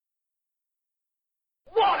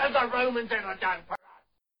What have the Romans ever done for us?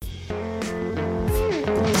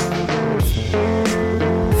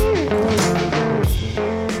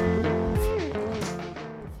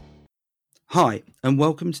 Hi, and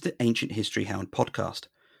welcome to the Ancient History Hound podcast.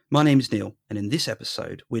 My name is Neil, and in this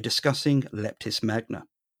episode, we're discussing Leptis Magna,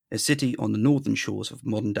 a city on the northern shores of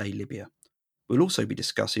modern-day Libya. We'll also be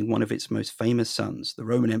discussing one of its most famous sons, the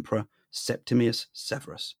Roman Emperor Septimius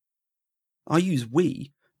Severus. I use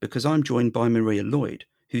we because I'm joined by Maria Lloyd,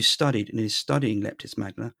 who studied and is studying Leptis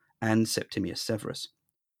Magna and Septimius Severus.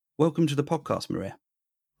 Welcome to the podcast, Maria.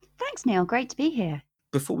 Thanks, Neil. Great to be here.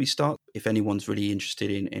 Before we start, if anyone's really interested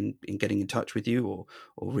in getting in touch with you or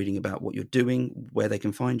reading about what you're doing, where they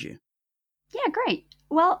can find you. Yeah, great.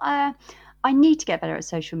 Well, I need to get better at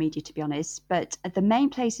social media, to be honest, but the main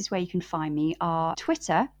places where you can find me are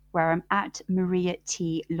Twitter, where I'm at Maria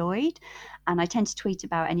T. Lloyd, and I tend to tweet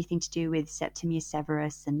about anything to do with Septimius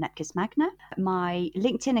Severus and Leptis Magna. My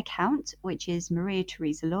LinkedIn account, which is Maria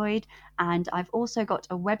Theresa Lloyd, and I've also got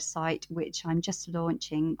a website which I'm just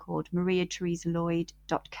launching called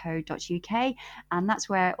mariatheresaloyd.co.uk, and that's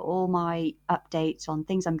where all my updates on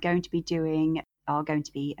things I'm going to be doing are going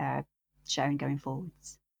to be shown going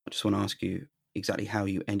forwards. I just want to ask you exactly how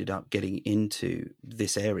you ended up getting into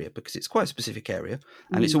this area, because it's quite a specific area,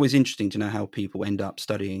 and it's always interesting to know how people end up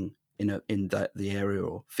studying in the area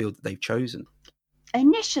or field that they've chosen.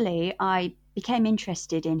 Initially, I became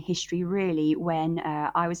interested in history really when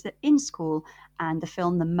I was in school, and the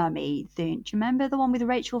film The Mummy. Do you remember the one with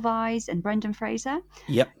Rachel Weisz and Brendan Fraser?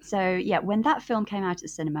 Yep. So yeah, when that film came out at the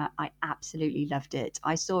cinema, I absolutely loved it.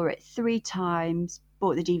 I saw it 3 times,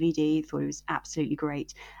 bought the DVD, thought it was absolutely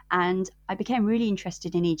great, and I became really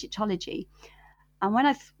interested in Egyptology. And when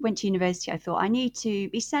I went to university, I thought I need to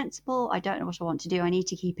be sensible. I don't know what I want to do. I need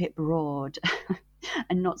to keep it broad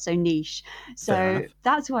and not so niche. So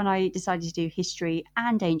that's when I decided to do history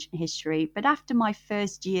and ancient history. But after my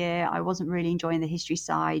first year, I wasn't really enjoying the history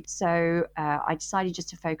side. So I decided just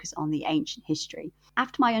to focus on the ancient history.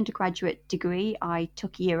 After my undergraduate degree, I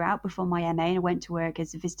took a year out before my MA and I went to work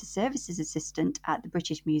as a visitor services assistant at the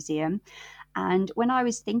British Museum. And when I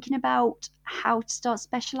was thinking about how to start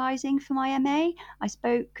specialising for my MA, I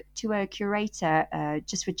spoke to a curator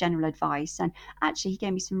just for general advice. And actually, he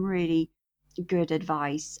gave me some really good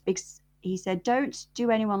advice. He said, don't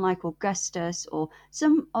do anyone like Augustus or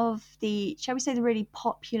some of the, shall we say, the really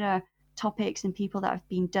popular topics and people that have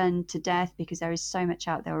been done to death, because there is so much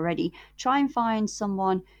out there already. Try and find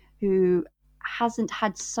someone who hasn't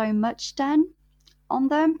had so much done on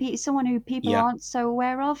them, someone who people aren't so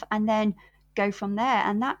aware of, and then go from there.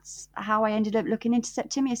 And that's how I ended up looking into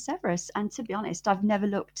Septimius Severus. And to be honest, I've never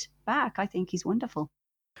looked back. I think he's wonderful.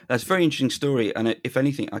 That's a very interesting story. And if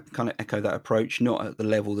anything, I can kind of echo that approach, not at the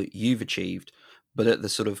level that you've achieved, but at the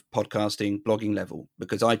sort of podcasting, blogging level,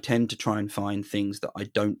 because I tend to try and find things that I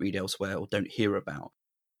don't read elsewhere or don't hear about.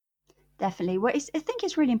 Definitely. Well, I think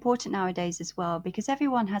it's really important nowadays as well, because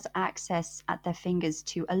everyone has access at their fingers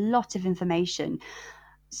to a lot of information.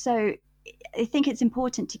 So I think it's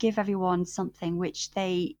important to give everyone something which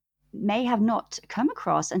they may have not come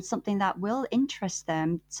across and something that will interest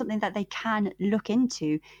them, something that they can look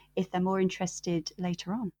into if they're more interested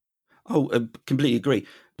later on. Oh, I completely agree.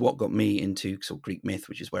 What got me into sort of Greek myth,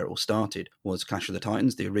 which is where it all started, was Clash of the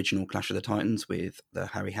Titans, the original Clash of the Titans with the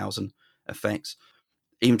Harryhausen effects.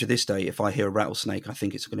 Even to this day, if I hear a rattlesnake, I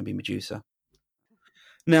think it's going to be Medusa.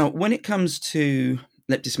 Now, when it comes to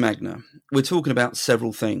Leptis Magna, we're talking about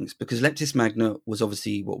several things, because Leptis Magna was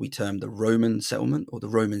obviously what we term the Roman settlement or the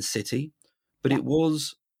Roman city, but it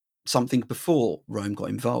was something before Rome got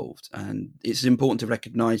involved. And it's important to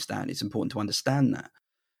recognize that. It's important to understand that.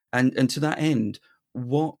 And to that end,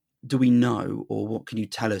 what do we know, or what can you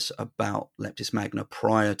tell us about Leptis Magna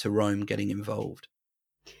prior to Rome getting involved?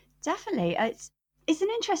 Definitely. It's an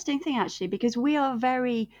interesting thing, actually, because we are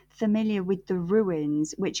very familiar with the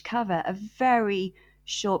ruins, which cover a very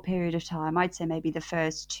short period of time. I'd say maybe the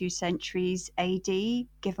first 2 centuries AD,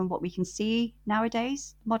 given what we can see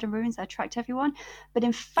nowadays, modern ruins that attract everyone. But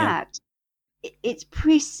in fact, its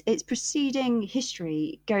preceding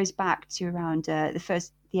history goes back to around the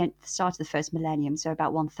start of the first millennium, so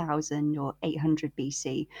about 1000 or 800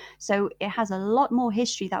 BC. So it has a lot more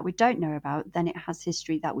history that we don't know about than it has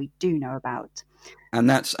history that we do know about. And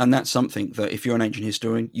that's something that if you're an ancient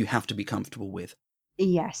historian, you have to be comfortable with.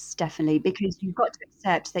 Yes, definitely, because you've got to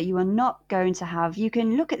accept that you are not going to have. You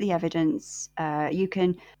can look at the evidence, you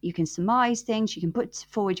can surmise things, you can put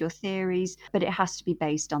forward your theories, but it has to be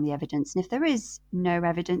based on the evidence. And if there is no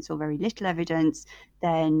evidence or very little evidence,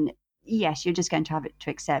 then yes, you're just going to have to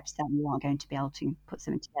accept that you aren't going to be able to put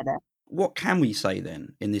something together. what can we say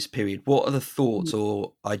then in this period? What are the thoughts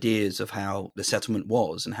or ideas of how the settlement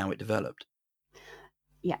was and how it developed?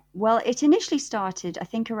 Yeah, well, it initially started, I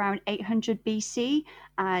think, around 800 BC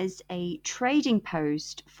as a trading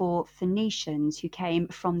post for Phoenicians who came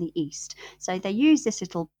from the east. So they used this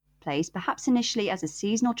little place, perhaps initially as a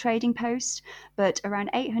seasonal trading post, but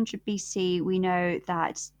around 800 BC, we know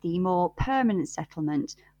that the more permanent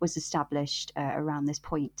settlement was established around this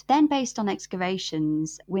point. Then, based on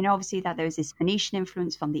excavations, we know obviously that there was this Phoenician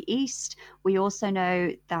influence from the east. We also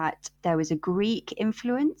know that there was a Greek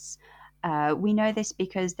influence. We know this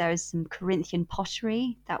because there is some Corinthian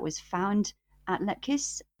pottery that was found at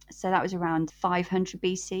Lepkis. So that was around 500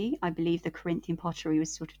 BC. I believe the Corinthian pottery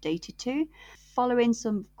was sort of dated to. Following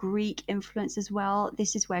some Greek influence as well,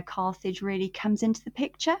 this is where Carthage really comes into the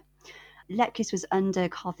picture. Lepkis was under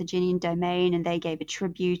Carthaginian domain and they gave a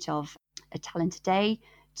tribute of a talent a day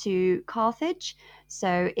to Carthage.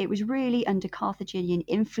 So it was really under Carthaginian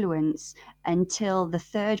influence until the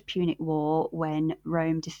Third Punic War when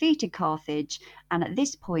Rome defeated Carthage. And at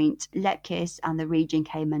this point, Lepkis and the region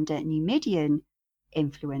came under Numidian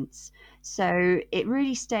influence. So it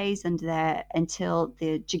really stays under there until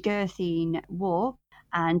the Jugurthine War.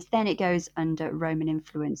 And then it goes under Roman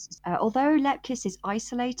influence. Although Lepkis is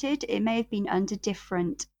isolated, it may have been under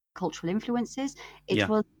different cultural influences. It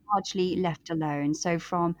was largely left alone. So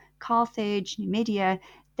from Carthage, Numidia,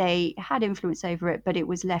 they had influence over it, but it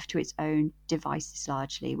was left to its own devices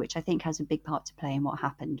largely, which I think has a big part to play in what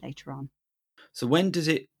happened later on. So when do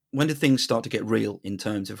things start to get real in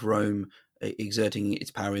terms of Rome exerting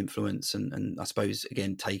its power influence and I suppose,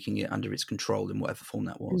 again, taking it under its control in whatever form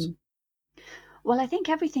that was? Well, I think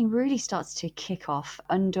everything really starts to kick off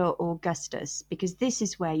under Augustus because this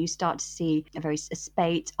is where you start to see a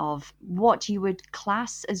spate of what you would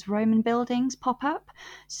class as Roman buildings pop up.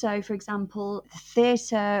 So, for example, the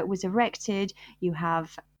theatre was erected. You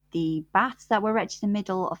have the baths that were erected in the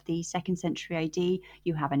middle of the 2nd century AD.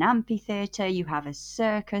 You have an amphitheatre. You have a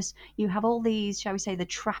circus. You have all these, shall we say, the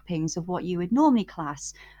trappings of what you would normally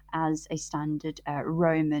class as a standard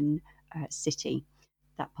Roman city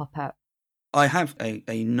that pop up. I have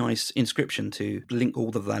a nice inscription to link all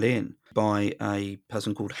of that in by a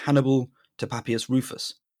person called Hannibal Papius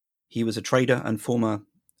Rufus. He was a trader and former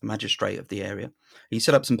magistrate of the area. He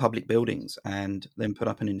set up some public buildings and then put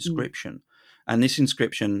up an inscription. And this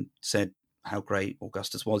inscription said how great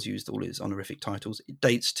Augustus was, used all his honorific titles. It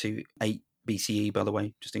dates to 8 BCE, by the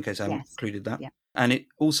way, just in case I haven't included that. Yeah. And it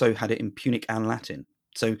also had it in Punic and Latin.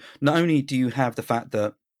 So not only do you have the fact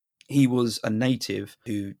that he was a native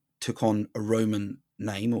who took on a Roman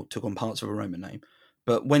name or took on parts of a Roman name,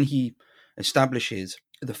 but when he establishes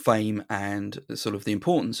the fame and sort of the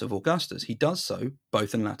importance of Augustus, he does so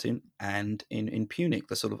both in Latin and in Punic,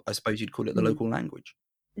 the sort of, I suppose you'd call it the local language.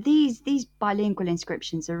 These bilingual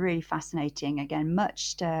inscriptions are really fascinating. Again,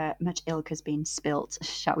 much ilk has been spilt,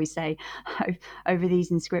 shall we say, over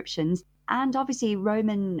these inscriptions. And obviously,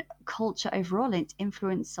 Roman culture overall, its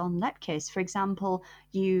influence on Lepkis. For example,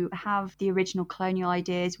 you have the original colonial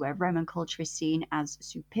ideas where Roman culture is seen as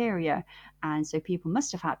superior. And so people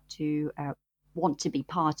must have had to want to be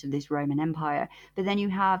part of this Roman Empire. But then you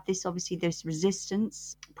have this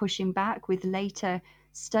resistance pushing back with later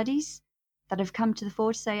studies that have come to the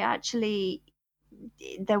fore to say, actually,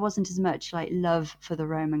 there wasn't as much like love for the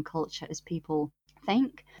Roman culture as people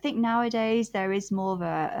think. I think nowadays there is more of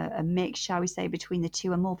a mix, shall we say, between the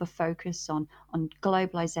two, and more of a focus on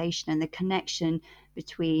globalization and the connection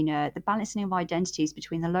between the balancing of identities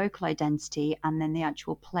between the local identity and then the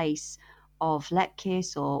actual place of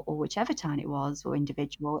Lepkis or whichever town it was or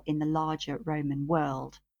individual in the larger Roman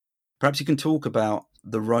world. Perhaps you can talk about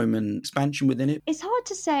the Roman expansion within it. It's hard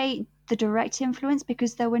to say the direct influence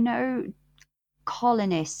because there were no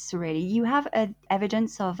colonists, really. You have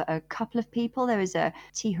evidence of a couple of people. There was a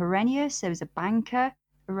T. Herennius, there was a banker,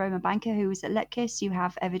 a Roman banker who was at Lepkis. You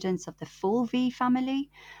have evidence of the Fulvi family,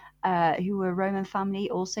 who were a Roman family,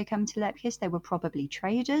 also come to Lepkis. They were probably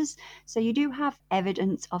traders. So you do have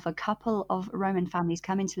evidence of a couple of Roman families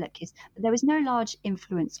coming to Lepkis, but there was no large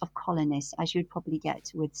influence of colonists, as you'd probably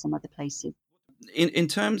get with some other places. In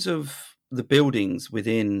terms of the buildings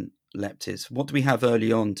within Leptis, what do we have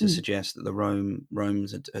early on to suggest that the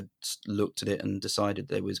Romans had looked at it and decided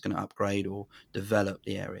they was going to upgrade or develop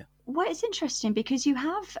the area? Well, it's interesting because you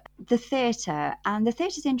have the theatre, and the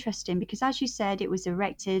theatre is interesting because, as you said, it was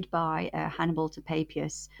erected by Hannibal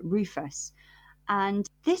Papius Rufus, and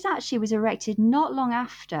this actually was erected not long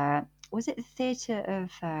after. Was it the theatre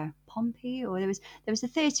of Pompey, or there was a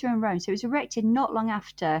theatre in Rome? So it was erected not long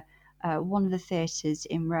after one of the theatres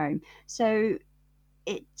in Rome. So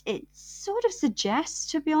it sort of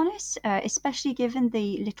suggests, to be honest, especially given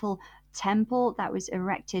the little temple that was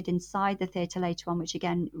erected inside the theatre later on, which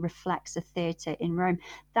again reflects a theatre in Rome,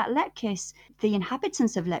 that Lepkis, the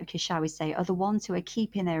inhabitants of Lepkis, shall we say, are the ones who are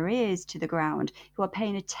keeping their ears to the ground, who are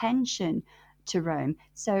paying attention to Rome.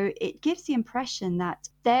 So it gives the impression that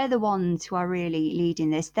they're the ones who are really leading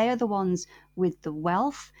this. They are the ones with the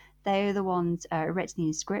wealth. They are the ones erecting the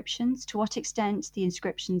inscriptions. To what extent the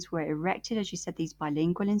inscriptions were erected, as you said, these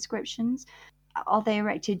bilingual inscriptions, are they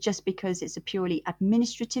erected just because it's a purely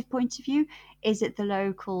administrative point of view? Is it the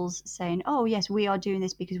locals saying, oh, yes, we are doing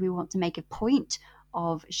this because we want to make a point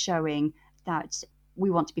of showing that we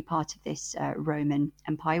want to be part of this Roman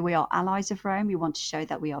Empire. We are allies of Rome. We want to show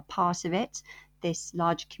that we are part of it, this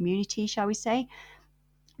large community, shall we say.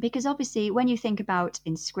 Because obviously, when you think about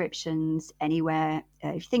inscriptions anywhere,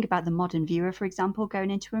 if you think about the modern viewer, for example, going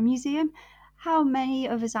into a museum, how many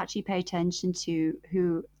of us actually pay attention to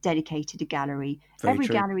who dedicated a gallery? Very Every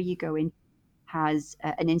true. gallery you go in has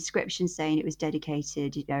an inscription saying it was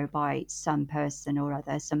dedicated, by some person or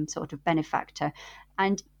other, some sort of benefactor.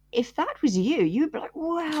 And if that was you, you'd be like,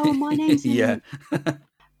 wow, my name's in. Yeah.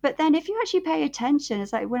 But then if you actually pay attention,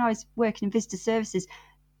 it's like when I was working in visitor services,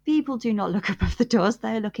 people do not look above the doors.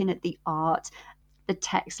 They're looking at the art, the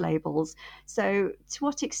text labels. So to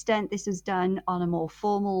what extent this was done on a more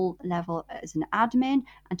formal level as an admin,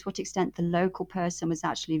 and to what extent the local person was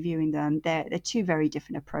actually viewing them, they're two very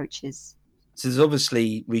different approaches. So there's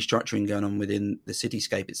obviously restructuring going on within the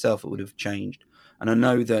cityscape itself. It would have changed. And I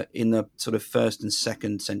know that in the sort of 1st and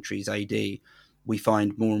 2nd centuries AD, we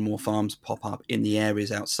find more and more farms pop up in the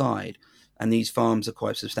areas outside. And these farms are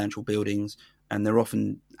quite substantial buildings, and they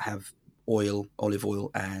often have olive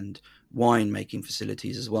oil, and wine making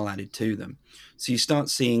facilities as well added to them. So you start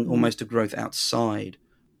seeing almost a growth outside.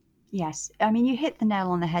 Yes. I mean, you hit the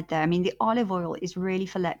nail on the head there. I mean, the olive oil is really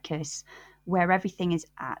for Lepkis where everything is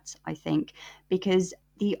at, I think, because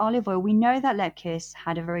the olive oil, we know that Lepkis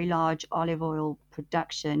had a very large olive oil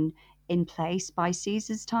production in place by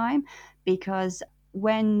Caesar's time, because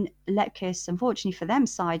when Lepkis, unfortunately for them,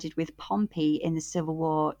 sided with Pompey in the civil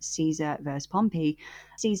war, Caesar versus Pompey,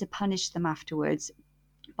 Caesar punished them afterwards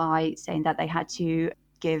by saying that they had to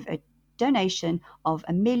give a donation of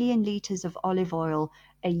 1 million litres of olive oil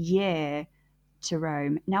a year to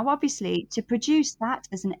Rome. Now, obviously, to produce that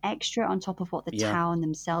as an extra on top of what the town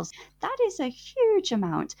themselves, that is a huge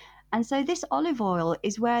amount. And so this olive oil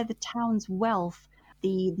is where the town's wealth,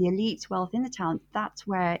 the elite's wealth in the town, that's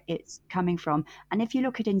where it's coming from. And if you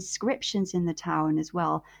look at inscriptions in the town as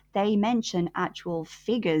well, they mention actual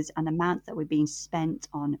figures and amounts that were being spent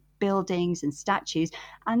on buildings and statues.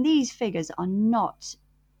 And these figures are not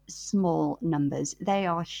small numbers. They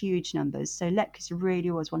are huge numbers. So Lepkis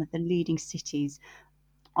really was one of the leading cities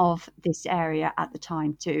of this area at the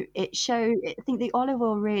time too. It showed, I think the olive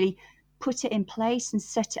oil really put it in place and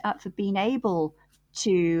set it up for being able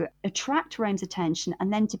to attract Rome's attention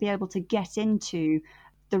and then to be able to get into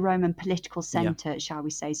the Roman political centre, shall we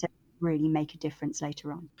say, so really make a difference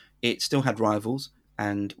later on. It still had rivals,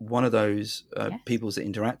 and one of those peoples that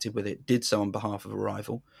interacted with it did so on behalf of a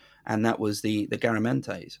rival, and that was the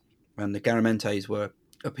Garamantes. And the Garamantes were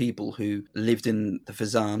a people who lived in the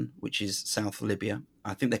Fezzan, which is south Libya.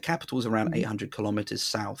 I think their capital was around 800 kilometres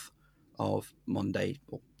south of Monday,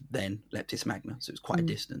 or then Leptis Magna, so it was quite a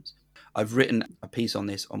distance. I've written a piece on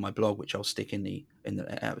this on my blog, which I'll stick in the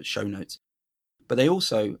show notes. But they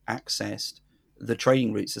also accessed the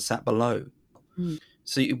trading routes that sat below.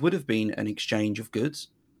 So it would have been an exchange of goods,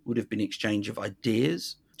 would have been exchange of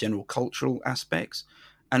ideas, general cultural aspects,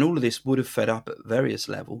 and all of this would have fed up at various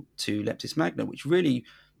levels to Leptis Magna, which really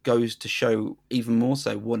goes to show even more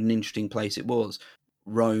so what an interesting place it was.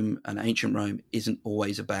 Rome and ancient Rome isn't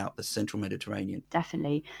always about the central Mediterranean.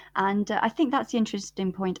 Definitely. And I think that's the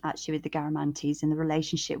interesting point actually with the Garamantes and the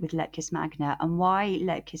relationship with Leptis Magna, and why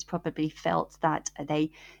Leptis probably felt that they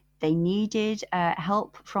needed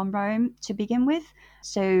help from Rome to begin with.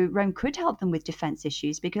 So Rome could help them with defense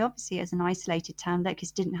issues, because obviously as an isolated town,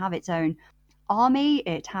 Leptis didn't have its own army.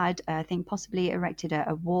 It had, I think, possibly erected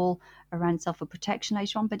a wall around itself for protection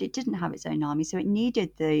later on, but it didn't have its own army, so it needed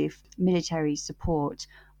the military support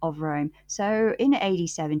of Rome. So in AD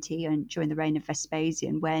 70, and during the reign of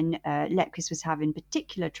Vespasian, when Leptis was having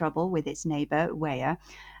particular trouble with its neighbour, Weah,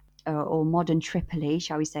 or modern Tripoli,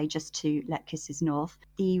 shall we say, just to Lepkis's north,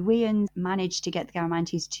 the Weans managed to get the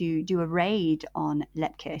Garamantes to do a raid on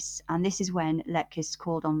Lepkis, and this is when Lepkis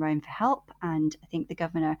called on Rome for help, and I think the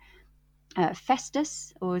governor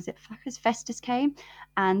Festus, or is it Flaccus? Festus came,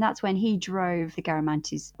 and that's when he drove the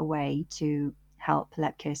Garamantes away to help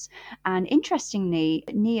Lepkis. And interestingly,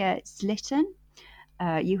 Nia Slitten,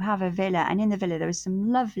 you have a villa, and in the villa there was some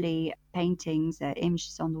lovely paintings,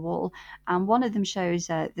 images on the wall, and one of them shows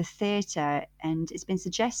the theatre, and it's been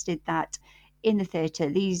suggested that in the theatre,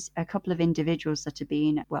 a couple of individuals that have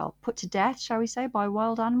been, well, put to death, shall we say, by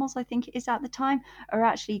wild animals, I think it is at the time, are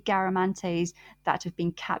actually Garamantes that have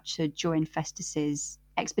been captured during Festus's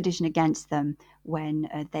expedition against them when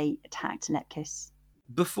they attacked Lepkis.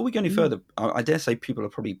 Before we go any further, I dare say people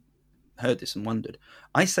have probably heard this and wondered.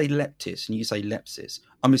 I say Leptis and you say Lepsis.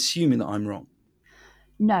 I'm assuming that I'm wrong.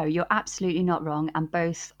 No, you're absolutely not wrong, and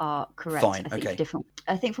both are correct. Fine, I think, okay.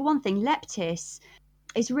 I think for one thing, Leptis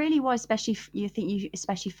is really what you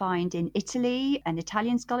especially find in Italy and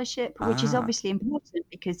Italian scholarship, which is obviously important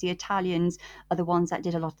because the Italians are the ones that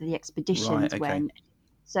did a lot of the expeditions. Right, okay.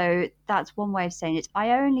 So that's one way of saying it. I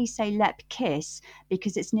only say Lepkis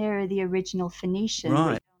because it's nearer the original Phoenician.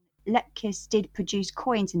 Right. Lepkis did produce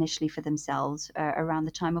coins initially for themselves around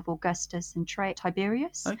the time of Augustus and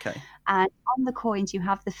Tiberius. Okay. And on the coins, you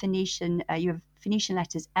have the Phoenician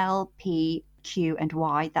letters L, P, Q, and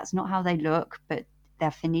Y. That's not how they look, but they're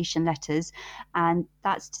Phoenician letters, and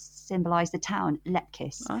that's to symbolize the town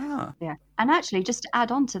Lepkis. Yeah. And actually, just to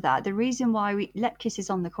add on to that, the reason why Lepkis is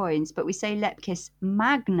on the coins, but we say Lepkis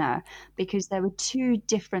Magna because there were two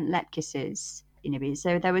different Lepkises.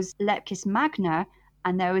 So there was Lepkis Magna,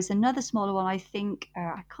 and there was another smaller one. I think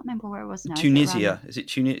I can't remember where it was now. Tunisia, is it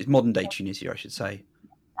Tunisia? It's modern day Tunisia, I should say.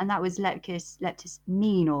 And that was Leptis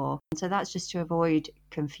Minor. So that's just to avoid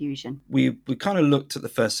confusion. We kind of looked at the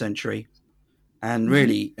first century. And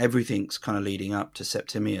really, everything's kind of leading up to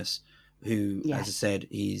Septimius, who, as I said,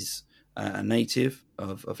 he's a native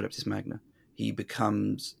of Leptis Magna. He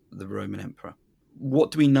becomes the Roman emperor. What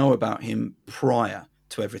do we know about him prior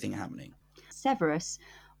to everything happening? Severus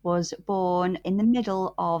was born in the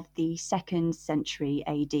middle of the 2nd century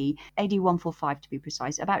AD 145 to be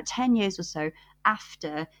precise, about 10 years or so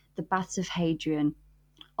after the Baths of Hadrian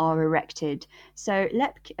are erected. So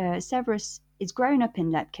Severus is grown up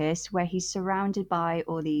in Lepkis, where he's surrounded by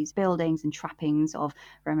all these buildings and trappings of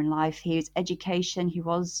Roman life. His education, he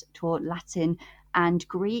was taught Latin and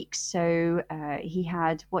Greek, so he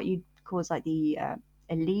had what you'd call like the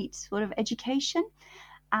elite sort of education.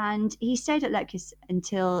 And he stayed at Lepkis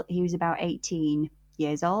until he was about 18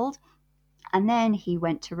 years old. And then he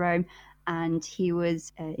went to Rome and he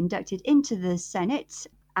was inducted into the Senate.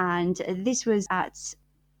 And this was at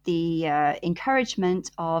the encouragement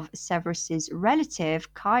of Severus's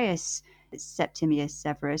relative, Caius Septimius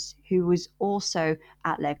Severus, who was also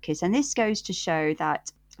at Lepkis. And this goes to show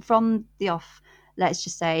that from the off, let's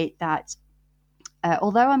just say that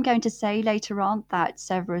although I'm going to say later on that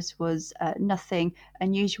Severus was nothing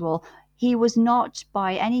unusual, he was not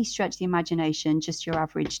by any stretch of the imagination just your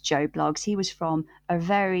average Joe Bloggs. He was from a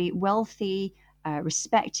very wealthy,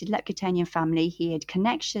 respected Lepkitanian family. He had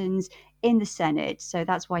connections in the Senate, so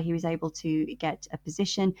that's why he was able to get a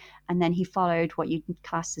position. And then he followed what you'd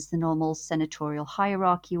class as the normal senatorial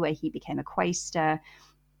hierarchy, where he became a quaestor.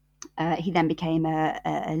 He then became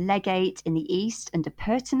a legate in the east under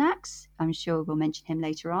Pertinax. I'm sure we'll mention him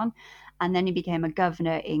later on. And then he became a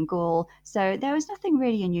governor in Gaul. So there was nothing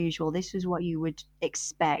really unusual. This was what you would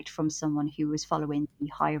expect from someone who was following the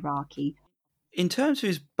hierarchy. In terms of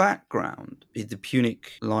his background, the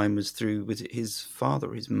Punic line was it his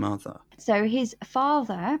father or his mother? So his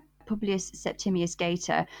father, Publius Septimius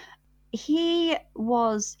Gator, his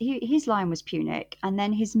line was Punic, and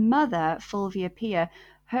then his mother, Fulvia Pia,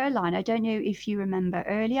 her line, I don't know if you remember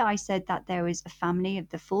earlier, I said that there was a family of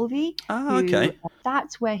the Fulvi. Okay.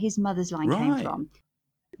 That's where his mother's line came from.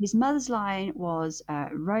 His mother's line was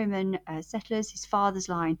Roman settlers. His father's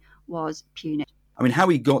line was Punic. I mean, how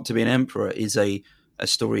he got to be an emperor is a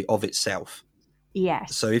story of itself.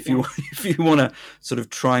 Yes. So if you want to sort of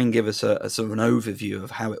try and give us a sort of an overview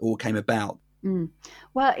of how it all came about.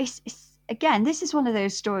 Well, it's again, this is one of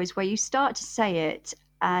those stories where you start to say it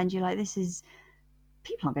and you're like,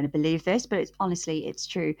 people aren't going to believe this, but honestly, it's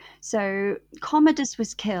true. So Commodus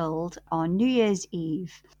was killed on New Year's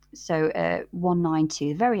Eve. So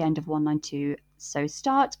 192, the very end of 192. So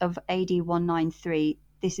start of AD 193.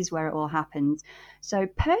 This is where it all happens. So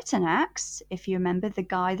Pertinax, if you remember the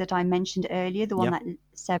guy that I mentioned earlier, the one that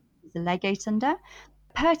Severus was the legate under,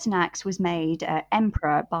 Pertinax was made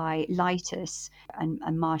emperor by Lytus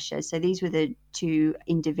and Marcia. So these were the two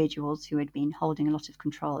individuals who had been holding a lot of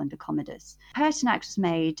control under Commodus. Pertinax was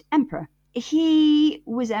made emperor. He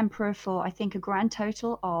was emperor for, I think, a grand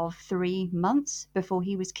total of 3 months before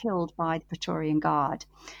he was killed by the Praetorian Guard.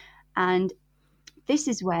 And this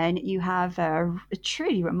is when you have a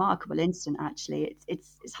truly remarkable incident, actually.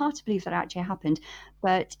 It's hard to believe that actually happened,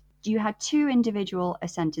 but you had two individual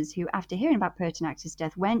senators who, after hearing about Pertinax's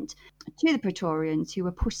death, went to the Praetorians who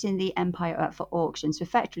were putting the empire up for auction. So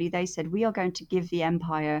effectively, they said, we are going to give the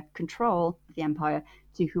empire control of the empire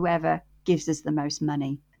to whoever gives us the most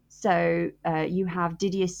money. So you have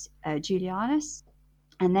Didius Julianus,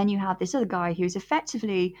 and then you have this other guy who's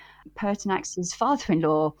effectively Pertinax's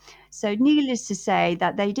father-in-law. So needless to say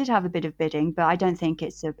that they did have a bit of bidding, but I don't think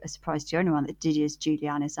it's a surprise to anyone that Didius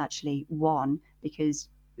Julianus actually won, because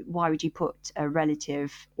why would you put a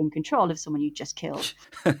relative in control of someone you just killed?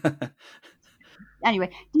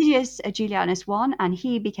 Anyway, Didius Julianus won, and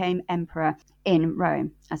he became emperor in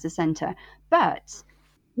Rome as a center. But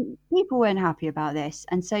people weren't happy about this,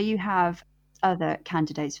 and so you have other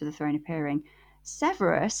candidates for the throne appearing.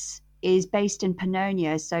 Severus is based in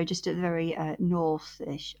Pannonia, so just at the very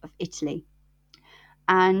north-ish of Italy.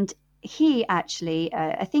 And he actually,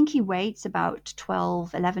 I think he waits about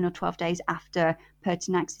 11 or 12 days after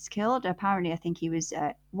Pertinax is killed. Apparently, I think he was,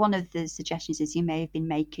 one of the suggestions is he may have been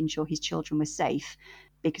making sure his children were safe,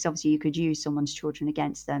 because obviously you could use someone's children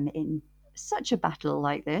against them in such a battle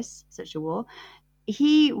like this, such a war.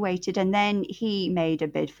 He waited, and then he made a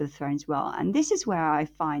bid for the throne as well. And this is where I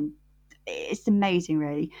find it's amazing,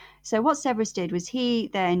 really. So what Severus did was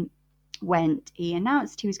he then he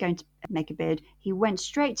announced he was going to make a bid. He went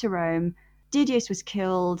straight to Rome. Didius was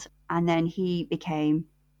killed, and then he became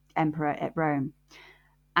emperor at Rome.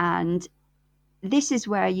 And this is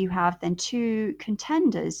where you have then two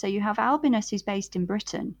contenders. So you have Albinus, who's based in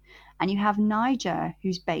Britain, and you have Niger,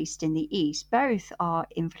 who's based in the East. Both are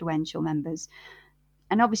influential members.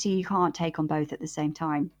 And obviously you can't take on both at the same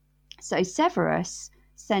time. So Severus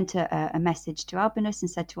sent a message to Albinus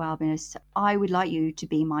and said to Albinus, I would like you to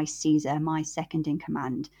be my Caesar, my second in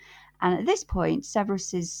command. And at this point,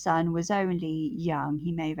 Severus's son was only young.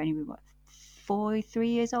 He may have only been, 3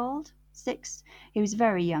 years old, 6? He was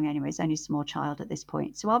very young anyway. He's only a small child at this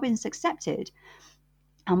point. So Albinus accepted.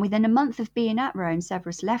 And within a month of being at Rome,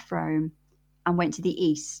 Severus left Rome and went to the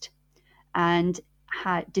east and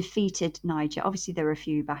had defeated Niger. Obviously, there were a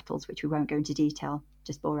few battles, which we won't go into detail,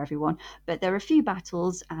 just bore everyone. But there are a few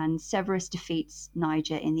battles, and Severus defeats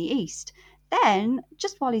Niger in the east. Then,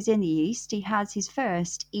 just while he's in the east, he has his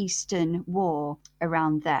first Eastern war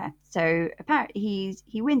around there. So apparently,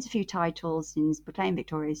 he wins a few titles and is proclaimed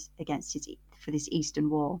victorious for this Eastern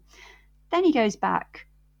war. Then he goes back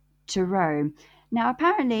to Rome. Now,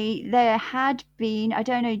 apparently, there had been, I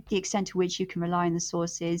don't know the extent to which you can rely on the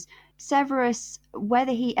sources, Severus,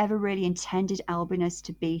 whether he ever really intended Albinus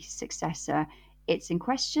to be his successor, it's in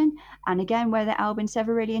question. And again, whether Albinus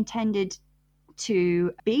ever really intended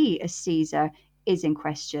to be a Caesar is in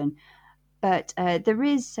question. But there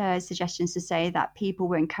is suggestions to say that people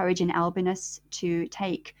were encouraging Albinus to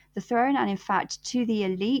take the throne. And in fact, to the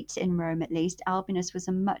elite in Rome, at least, Albinus was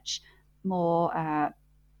a much more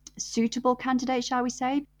suitable candidate, shall we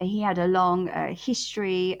say. He had a long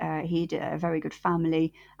history, he had a very good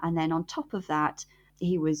family, and then on top of that,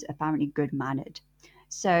 he was apparently good-mannered.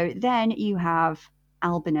 So then you have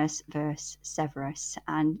Albinus versus Severus,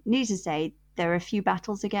 and needless to say, there are a few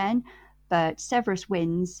battles again, but Severus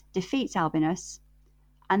wins, defeats Albinus,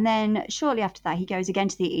 and then shortly after that, he goes again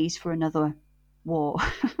to the east for another war.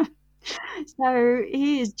 So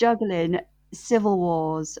he is juggling civil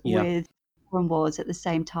wars with foreign wars at the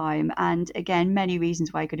same time. And again, many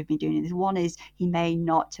reasons why he could have been doing this. One is he may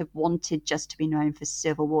not have wanted just to be known for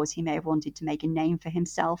civil wars. He may have wanted to make a name for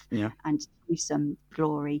himself and do some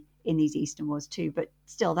glory in these Eastern wars too. But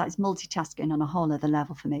still, that's multitasking on a whole other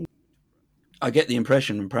level for me. I get the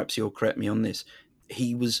impression, and perhaps you'll correct me on this,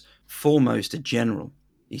 he was foremost a general.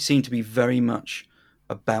 He seemed to be very much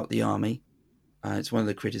about the army. It's one of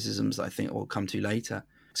the criticisms that I think we'll come to later.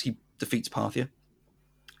 He defeats Parthia,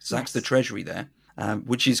 sacks the treasury there,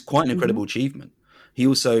 which is quite an incredible achievement. He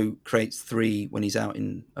also creates when he's out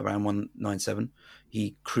in around 197,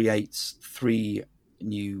 he creates 3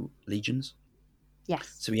 new legions.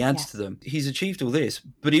 Yes. So he adds to them. He's achieved all this,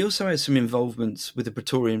 but he also has some involvements with the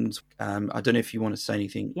Praetorians. I don't know if you want to say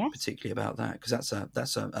anything particularly about that, because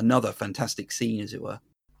that's another fantastic scene, as it were.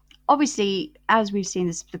 Obviously, as we've seen,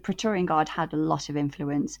 the Praetorian Guard had a lot of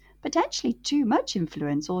influence, potentially too much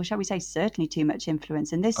influence, or shall we say certainly too much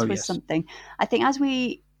influence. And this was something, I think, as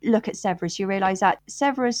we look at Severus, you realise that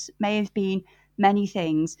Severus may have been many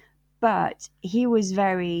things, but he was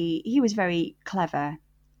very clever.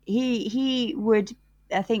 He would,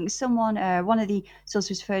 I think one of the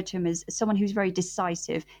sources referred to him as someone who's very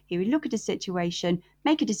decisive. He would look at a situation,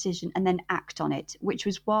 make a decision, and then act on it, which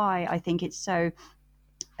was why I think it's so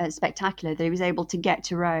spectacular that he was able to get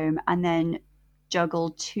to Rome and then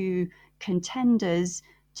juggle 2 contenders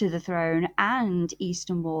to the throne and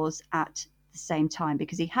Eastern Wars at the same time,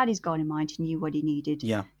 because he had his goal in mind. He knew what he needed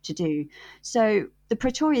to do. So the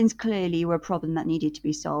Praetorians clearly were a problem that needed to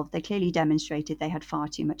be solved. They clearly demonstrated they had far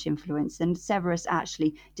too much influence, and Severus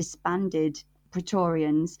actually disbanded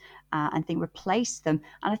Praetorians and replaced them.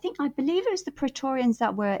 And I believe it was the Praetorians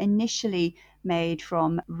that were initially made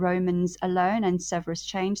from Romans alone, and Severus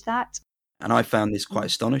changed that. And I found this quite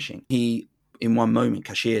astonishing. He, in one moment,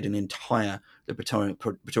 cashiered the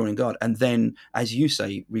Praetorian Guard, and then, as you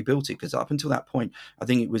say, rebuilt it. Because up until that point, I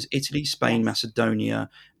think it was Italy, Spain, Macedonia,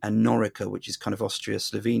 and Norica, which is kind of Austria,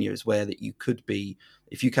 Slovenia, is where that you could be.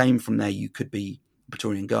 If you came from there, you could be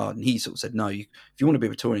Praetorian Guard. And he sort of said, no, if you want to be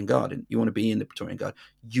a Praetorian Guard and you want to be in the Praetorian Guard,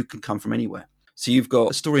 you can come from anywhere. So you've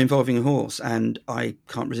got a story involving a horse, and I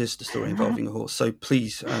can't resist a story involving a horse. So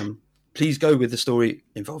please go with the story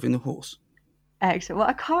involving the horse. Excellent. Well,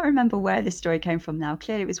 I can't remember where this story came from now.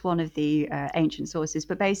 Clearly, it was one of the ancient sources.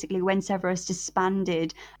 But basically, when Severus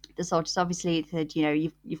disbanded the soldiers, obviously he said,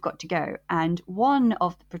 you've got to go. And one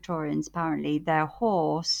of the Praetorians, apparently, their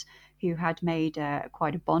horse, who had made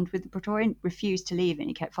quite a bond with the Praetorian, refused to leave, and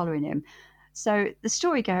he kept following him. So the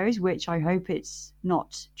story goes, which I hope it's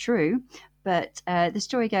not true, but the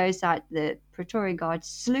story goes that the Praetorian Guard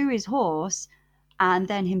slew his horse and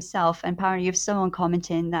then himself, and apparently you have someone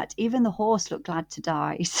commenting that even the horse looked glad to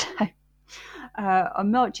die. So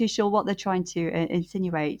I'm not too sure what they're trying to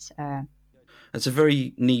insinuate. It's a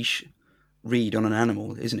very niche read on an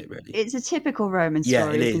animal, isn't it, really? It's a typical Roman story, yeah,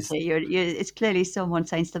 it isn't it? It's clearly someone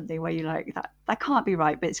saying something where you're like, that can't be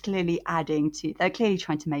right, but it's clearly they're clearly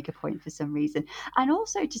trying to make a point for some reason. And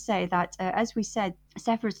also to say that, as we said,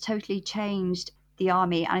 Severus totally changed the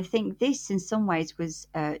army, and I think this in some ways was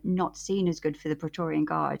not seen as good for the Praetorian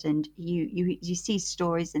Guard. And you see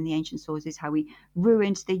stories in the ancient sources how he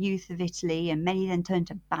ruined the youth of Italy, and many then turned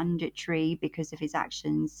to banditry because of his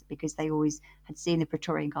actions, because they always had seen the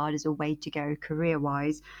Praetorian Guard as a way to go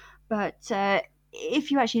career-wise. But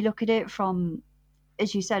if you actually look at it from,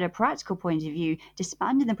 as you said, a practical point of view,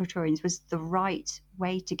 disbanding the Praetorians was the right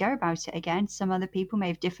way to go about it. Again, some other people may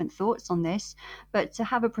have different thoughts on this, but to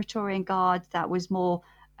have a Praetorian Guard that was more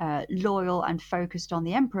loyal and focused on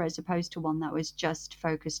the emperor, as opposed to one that was just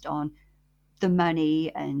focused on the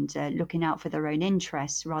money and looking out for their own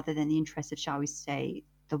interests rather than the interests of, shall we say,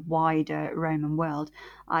 the wider Roman world,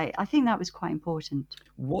 I think that was quite important.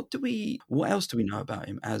 What else do we know about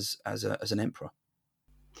him as an emperor?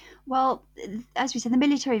 Well, as we said, the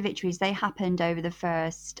military victories, they happened over the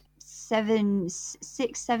first 7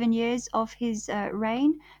 years of his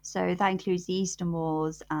reign. So that includes the Eastern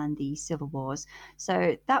Wars and the Civil Wars.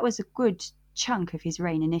 So that was a good chunk of his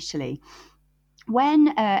reign initially.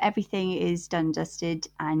 When everything is done and dusted,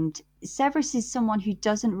 and Severus is someone who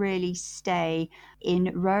doesn't really stay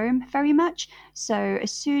in Rome very much. So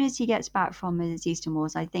as soon as he gets back from his Eastern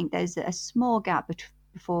Wars, I think there's a small gap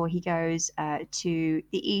before he goes to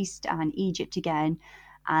the east and Egypt again.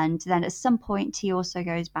 And then at some point, he also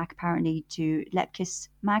goes back apparently to Leptis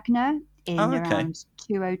Magna in around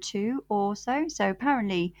 202 or so. So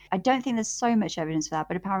apparently, I don't think there's so much evidence for that,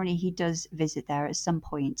 but apparently he does visit there at some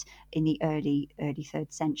point in the early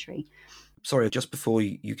 3rd century. Sorry, just before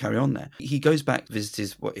you carry on there, he goes back to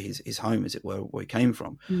visit his home, as it were, where he came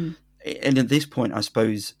from. And at this point, I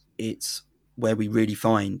suppose it's where we really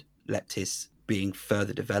find Leptis being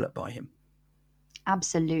further developed by him.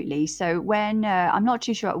 Absolutely. So when, I'm not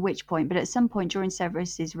too sure at which point, but at some point during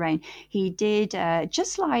Severus's reign, he did,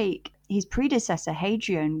 just like his predecessor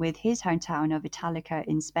Hadrian with his hometown of Italica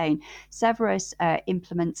in Spain, Severus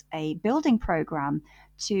implements a building program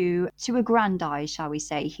to aggrandize, shall we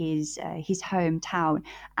say, his hometown.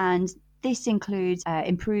 And this includes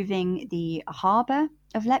improving the harbour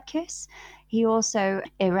of Leptis. He also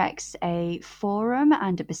erects a forum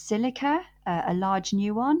and a basilica, a large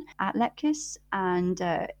new one at Leptis, and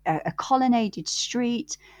a colonnaded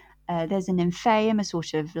street. There's an nymphaeum, a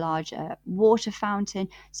sort of large water fountain.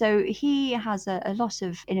 So he has a lot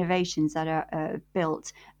of innovations that are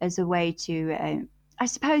built as a way to, I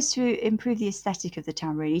suppose, to improve the aesthetic of the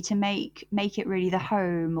town, really, to make it really the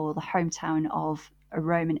home or the hometown of a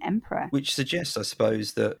Roman emperor. Which suggests, I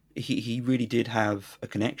suppose, that he really did have a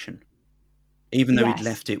connection, even though he'd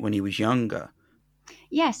left it when he was younger.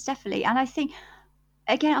 Yes, definitely. And I think,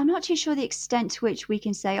 again, I'm not too sure the extent to which we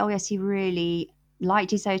can say, oh, yes, he really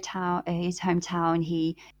liked his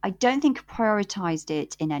hometown. I don't think prioritized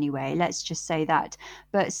it in any way. Let's just say that.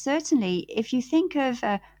 But certainly, if you think of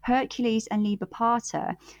Hercules and Liber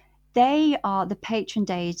Pater, they are the patron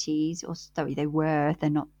deities, or sorry, they were, they're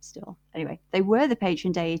not still. Anyway, they were the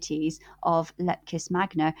patron deities of Leptis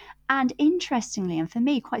Magna. And interestingly, and for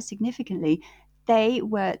me, quite significantly, they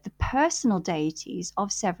were the personal deities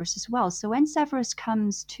of Severus as well. So when Severus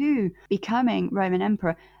comes to becoming Roman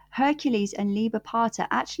emperor, Hercules and Liber Pater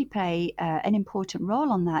actually play an important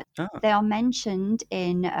role on that. Ah. They are mentioned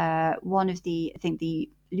in one of the, I think the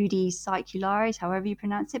Ludi Saecularis, however you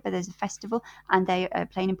pronounce it, but there's a festival, and they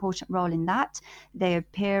play an important role in that. They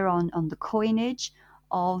appear on the coinage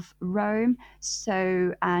of Rome.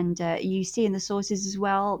 So, and you see in the sources as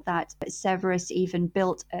well that Severus even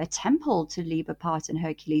built a temple to Liber Pater and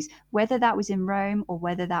Hercules. Whether that was in Rome or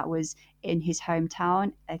whether that was in his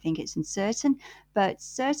hometown, I think it's uncertain. But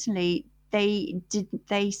certainly they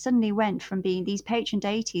suddenly went from being these patron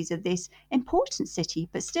deities of this important city,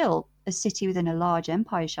 but still a city within a large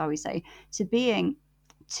empire, shall we say, to being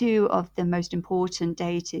two of the most important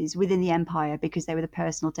deities within the empire, because they were the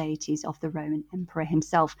personal deities of the Roman emperor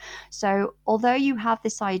himself. So although you have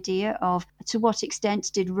this idea of to what extent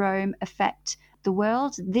did Rome affect the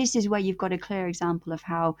world, this is where you've got a clear example of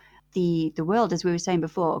how the world, as we were saying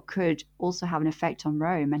before, could also have an effect on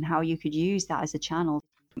Rome, and how you could use that as a channel.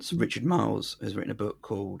 Richard Miles has written a book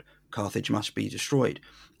called Carthage Must Be Destroyed,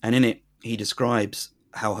 and in it he describes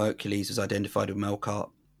how Hercules was identified with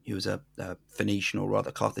Melkart. He was a Phoenician, or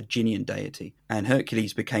rather Carthaginian deity, and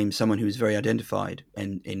Hercules became someone who was very identified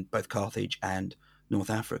in both Carthage and North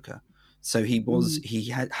Africa. So he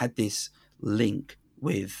had this link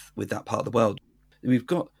with that part of the world. We've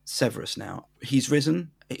got Severus now. He's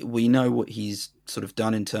risen. We know what he's sort of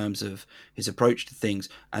done in terms of his approach to things,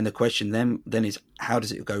 and the question then is, how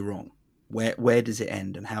does it go wrong? Where does it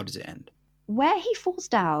end, and how does it end? Where he falls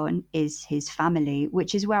down is his family,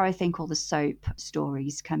 which is where I think all the soap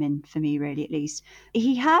stories come in, for me, really, at least.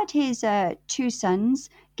 He had his two sons,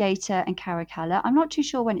 Gaeta and Caracalla. I'm not too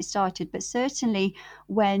sure when it started, but certainly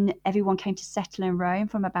when everyone came to settle in Rome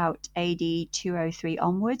from about AD 203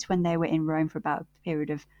 onwards, when they were in Rome for about a period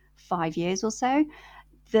of 5 years or so,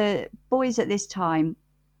 the boys at this time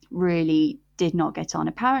really did not get on.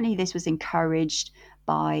 Apparently, this was encouraged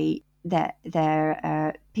by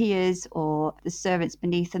their peers or the servants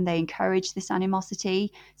beneath them. They encouraged this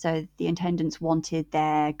animosity. So the intendants wanted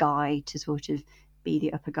their guy to sort of be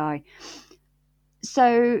the upper guy.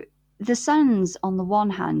 So the sons, on the one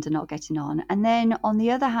hand, are not getting on. And then on the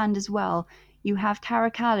other hand as well, you have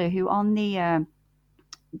Caracalla, who on the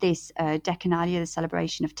this Decennalia, the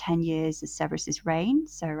celebration of 10 years of Severus's reign,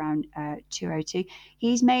 so around 202,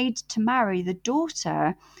 he's made to marry the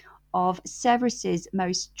daughter of Severus's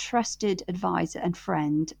most trusted advisor and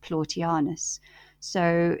friend, Plautianus.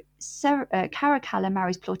 So Caracalla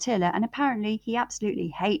marries Plautilla, and apparently he absolutely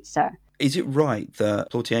hates her. Is it right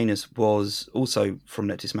that Plautianus was also from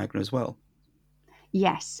Leptis Magna as well?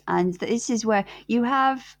 Yes, and this is where you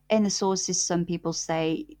have in the sources, some people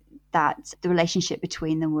say that the relationship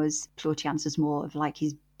between them was Plautianus was more of like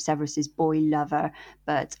his Severus's boy lover,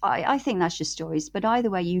 but I think that's just stories. But either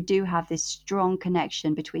way, you do have this strong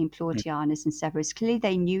connection between Plautianus and Severus. Clearly,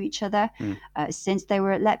 they knew each other since they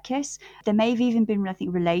were at Leptis. They may have even been, I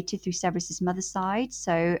think, related through Severus's mother's side.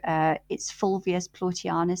 So it's Fulvius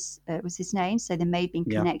Plautianus was his name. So they may have been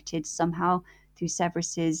connected somehow through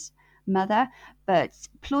Severus's mother. But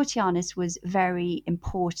Plautianus was very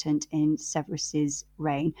important in Severus's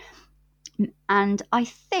reign. And I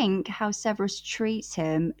think how Severus treats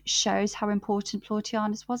him shows how important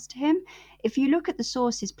Plautianus was to him. If you look at the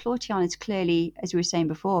sources, Plautianus clearly, as we were saying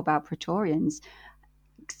before about Praetorians,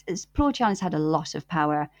 Plautianus had a lot of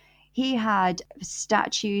power. He had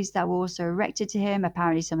statues that were also erected to him.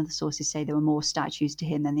 Apparently, some of the sources say there were more statues to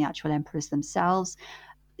him than the actual emperors themselves.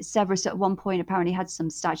 Severus at one point apparently had some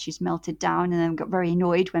statues melted down, and then got very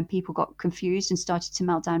annoyed when people got confused and started to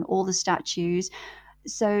melt down all the statues.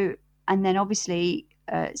 So, and then obviously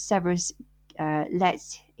Severus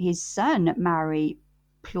lets his son marry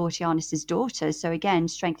Plautianus's daughter. So again,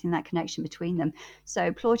 strengthening that connection between them.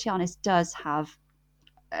 So Plautianus does have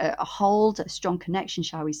a strong connection,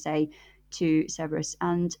 shall we say, to Severus.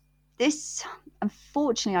 And this,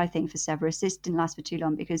 unfortunately, I think for Severus, this didn't last for too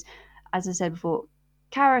long because, as I said before,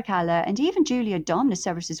 Caracalla and even Julia Domna,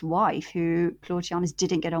 Severus's wife, who Plautianus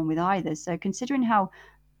didn't get on with either. So considering how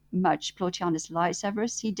much Plautianus liked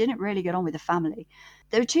Severus, he didn't really get on with the family.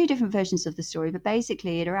 There are two different versions of the story, but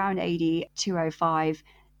basically at around AD 205,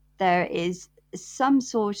 there is some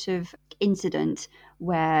sort of incident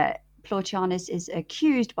where Plautianus is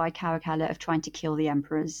accused by Caracalla of trying to kill the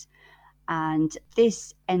emperors. And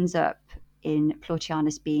this ends up in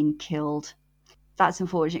Plautianus being killed. That's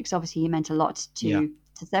unfortunate because obviously he meant a lot to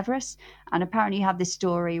Severus. And apparently you have this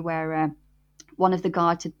story where one of the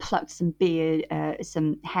guards had plucked some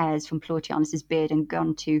hairs from Plautianus's beard and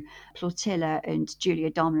gone to Plautilla and Julia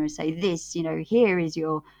Domna and say, this, here is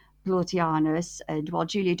your Plautianus, and while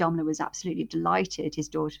Julia Domna was absolutely delighted, his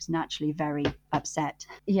daughter was naturally very upset.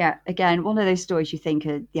 Yeah, again, one of those stories you think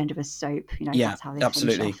at the end of a soap, Yeah, that's how they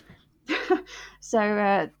absolutely. finish off.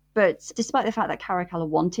 So, but despite the fact that Caracalla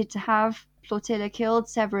wanted to have Plautilla killed,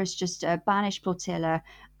 Severus just banished Plautilla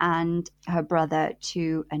and her brother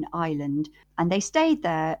to an island, and they stayed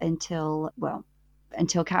there until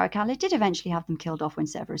Caracalla did eventually have them killed off when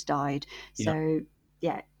Severus died. Yeah. So,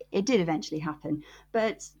 yeah, it did eventually happen.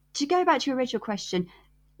 But to go back to your original question,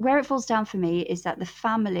 where it falls down for me is that the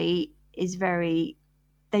family is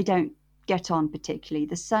they don't get on particularly.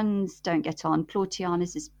 The sons don't get on.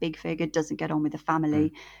 Plautianus, this big figure, doesn't get on with the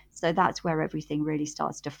family. So that's where everything really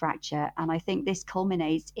starts to fracture. And I think this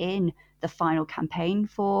culminates in the final campaign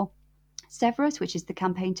for Severus, which is the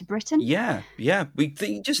campaign to Britain. Yeah.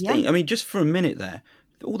 Think. I mean, just for a minute there,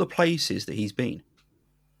 all the places that he's been.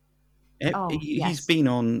 He's been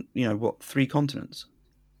on, 3 continents.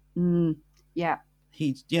 Yeah.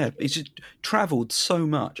 He's just travelled so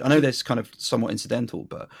much. I know that's kind of somewhat incidental,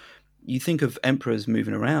 but you think of emperors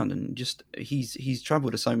moving around, and just he's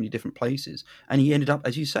travelled to so many different places, and he ended up,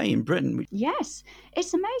 as you say, in Britain. Yes,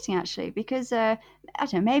 it's amazing actually, because I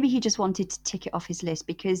don't know, maybe he just wanted to tick it off his list,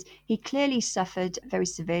 because he clearly suffered very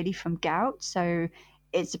severely from gout. So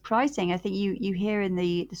it's surprising. I think you hear in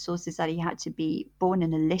the sources that he had to be born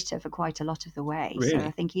in a litter for quite a lot of the way. Really? So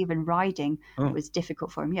I think even riding was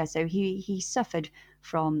difficult for him. Yeah, so he suffered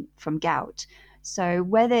from gout. So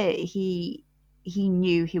whether he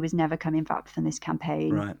knew he was never coming back from this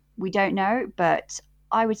campaign, right, we don't know. But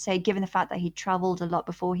I would say, given the fact that he travelled a lot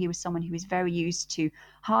before, he was someone who was very used to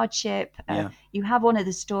hardship. You have one of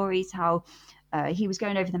the stories how he was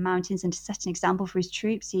going over the mountains, and to set an example for his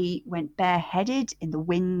troops, he went bareheaded in the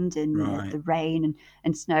wind and the rain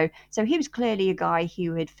and snow. So he was clearly a guy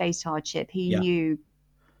who had faced hardship. He knew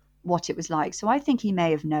what it was like. So I think he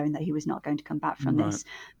may have known that he was not going to come back from this.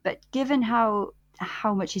 But given how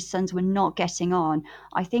much his sons were not getting on,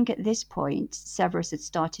 I think at this point Severus had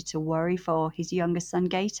started to worry for his younger son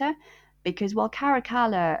Gaeta, because while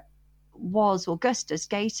Caracalla was Augustus,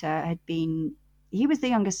 Gaeta he was the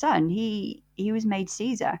younger son. He was made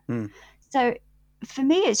Caesar. So for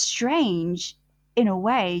me, it's strange in a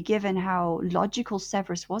way, given how logical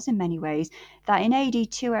Severus was in many ways, that in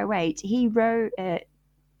AD 208 he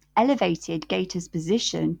elevated Gaeta's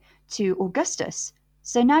position to Augustus.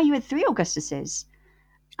 So now you had 3 Augustuses.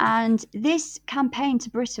 And this campaign to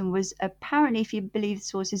Britain was apparently, if you believe the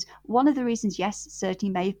sources, one of the reasons, yes,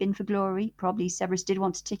 certainly may have been for glory. Probably Severus did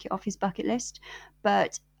want to tick it off his bucket list.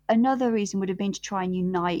 But another reason would have been to try and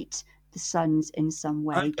unite the sons in some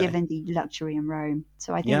way, given the luxury in Rome.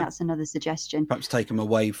 So I think that's another suggestion. Perhaps take them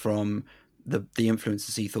away from the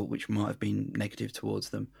influences he thought which might have been negative towards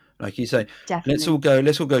them. Like you say, let's all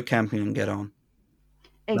go camping and get on.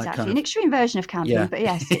 Exactly, an extreme version of camping, but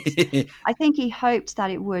yes, I think he hoped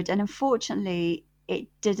that it would, and unfortunately, it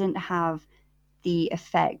didn't have the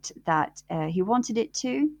effect that he wanted it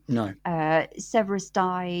to. No. Severus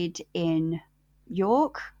died in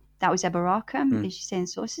York. That was Eboracum, as you say in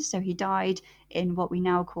sources. So he died in what we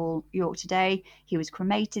now call York today. He was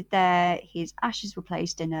cremated there. His ashes were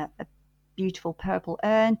placed in a beautiful purple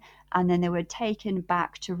urn, and then they were taken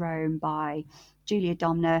back to Rome by Julia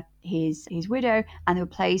Domna, his widow, and they were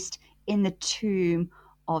placed in the tomb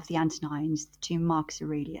of the Antonines, the tomb Marcus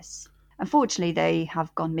Aurelius. Unfortunately, they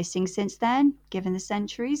have gone missing since then, given the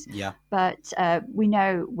centuries. Yeah. But we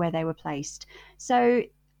know where they were placed. So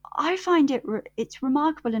I find it's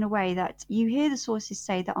remarkable in a way that you hear the sources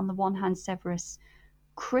say that on the one hand, Severus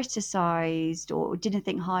criticized or didn't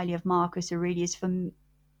think highly of Marcus Aurelius for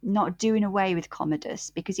not doing away with Commodus,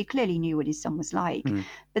 because he clearly knew what his son was like.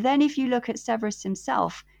 But then if you look at Severus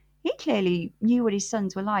himself, he clearly knew what his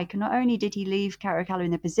sons were like. And not only did he leave Caracalla in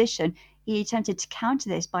the position, he attempted to counter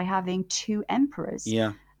this by having 2 emperors.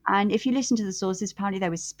 Yeah. And if you listen to the sources, apparently they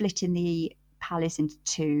were splitting the palace into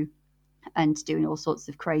 2 and doing all sorts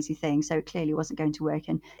of crazy things. So it clearly wasn't going to work.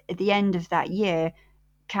 And at the end of that year,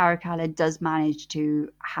 Caracalla does manage to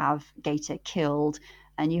have Gaeta killed.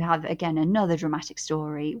 And you have, again, another dramatic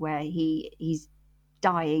story where he's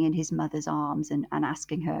dying in his mother's arms and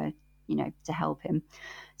asking her, to help him.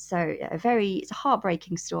 So it's a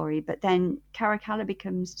heartbreaking story. But then Caracalla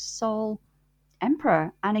becomes sole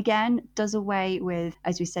emperor, and again does away with,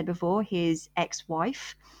 as we said before, his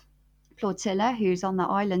ex-wife Plautilla, who's on the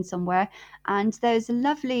island somewhere. And there's a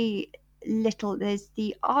lovely there's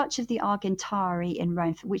the Arch of the Argentari in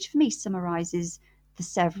Rome, which for me summarizes the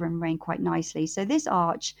Severan reign quite nicely. So this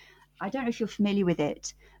arch, I don't know if you're familiar with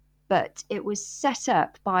it, but it was set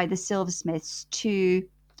up by the silversmiths to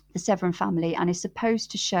the Severan family and is supposed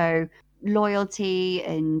to show loyalty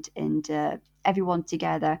and everyone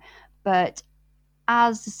together. But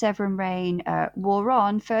as the Severan reign wore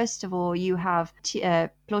on, first of all, you have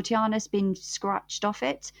Plautianus being scratched off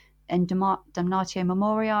it and Damnatio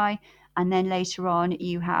Memoriae, and then later on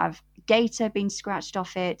you have Gaeta being scratched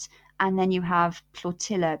off it, and then you have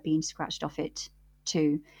Plautilla being scratched off it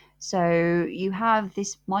too. So you have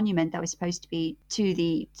this monument that was supposed to be to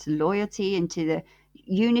the loyalty and to the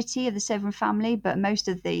unity of the Severan family, but most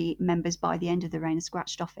of the members by the end of the reign are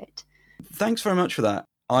scratched off it. Thanks very much for that.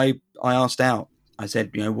 I asked out. I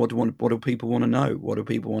said, what do people want to know? What do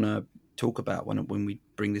people want to talk about when we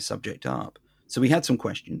bring this subject up? So we had some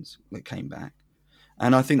questions that came back,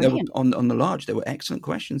 and I think they were on the large. There were excellent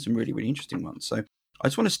questions and really, really interesting ones. So I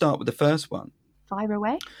just want to start with the first one. Fire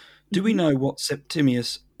away. Do we know what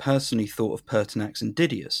Septimius personally thought of Pertinax and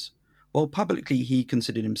Didius? While publicly he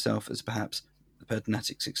considered himself as perhaps the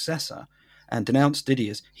Pertinaxic successor and denounced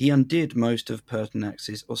Didius, he undid most of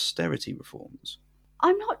Pertinax's austerity reforms.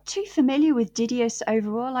 I'm not too familiar with Didius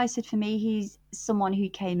overall. I said for me, he's someone who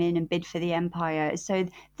came in and bid for the empire. So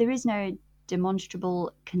there is no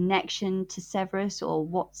demonstrable connection to Severus or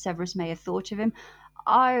what Severus may have thought of him.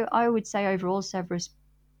 I would say overall, Severus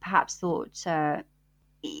perhaps thought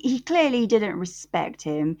he clearly didn't respect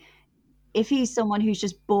him. If he's someone who's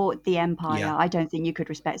just bought the empire, I don't think you could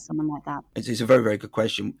respect someone like that. It's a very, very good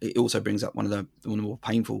question. It also brings up one of the more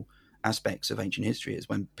painful aspects of ancient history is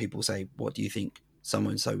when people say, what do you think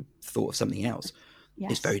so thought of something else?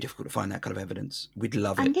 Yes. It's very difficult to find that kind of evidence. We'd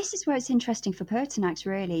love it. And this is where it's interesting for Pertinax,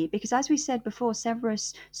 really, because as we said before,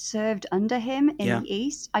 Severus served under him in the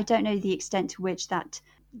East. I don't know the extent to which that,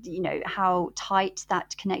 how tight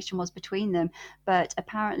that connection was between them, but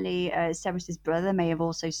apparently Severus's brother may have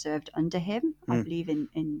also served under him, I believe,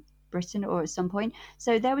 in Britain or at some point.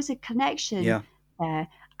 So there was a connection there.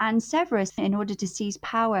 And Severus, in order to seize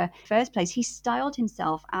power in the first place, he styled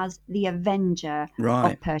himself as the Avenger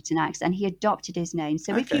of Pertinax, and he adopted his name.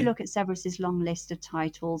 So if you look at Severus's long list of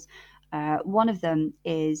titles, one of them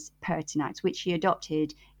is Pertinax, which he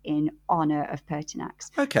adopted in honor of Pertinax.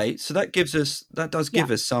 Okay, so that does give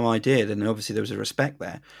us some idea. Then obviously there was a respect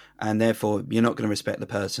there, and therefore you're not going to respect the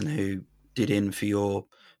person who did in for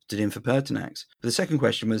Pertinax. But the second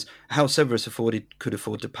question was how Severus could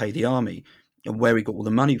afford to pay the army, and where he got all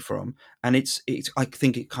the money from. And it's I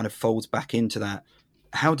think it kind of folds back into that.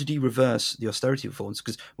 How did he reverse the austerity reforms?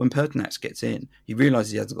 Because when Pertinax gets in, he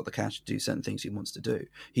realizes he hasn't got the cash to do certain things he wants to do.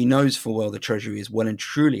 He knows full well the treasury is well and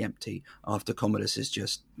truly empty after Commodus has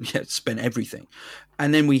just spent everything.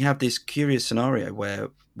 And then we have this curious scenario where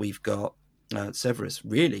we've got Severus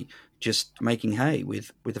really just making hay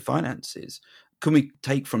with the finances. Can we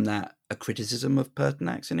take from that a criticism of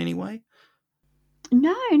Pertinax in any way?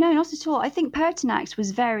 No, not at all. I think Pertinax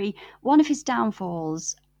was one of his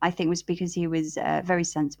downfalls, I think, was because he was very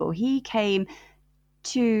sensible. He came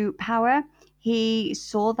to power. He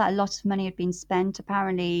saw that a lot of money had been spent.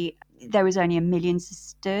 Apparently, there was only 1 million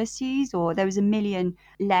sesterces, or there was 1 million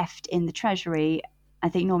left in the treasury. I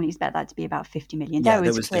think normally expect that to be about 50 million. Yeah,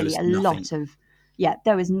 there was clearly a lot of...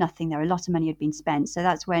 there was nothing there. A lot of money had been spent. So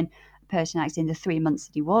that's when Pertinax, in the 3 months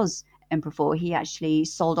that he was emperor for, he actually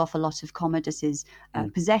sold off a lot of Commodus's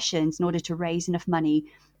possessions in order to raise enough money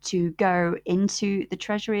to go into the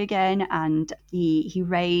treasury again, and he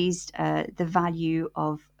raised the value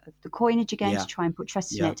of the coinage again to try and put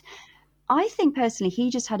trust in it. I think personally he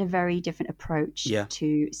just had a very different approach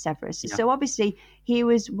to Severus. So obviously he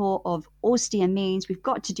was more of austere means. We've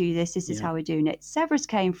got to do this. This is how we're doing it. Severus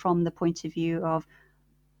came from the point of view of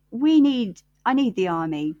I need the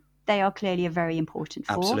army. They are clearly a very important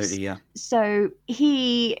force. Absolutely, yeah. So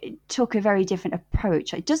he took a very different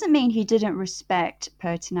approach. It doesn't mean he didn't respect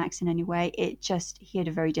Pertinax in any way. He had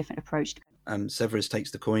a very different approach. Severus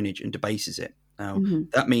takes the coinage and debases it. Now,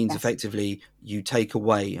 that means effectively you take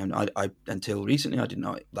away, and I until recently I didn't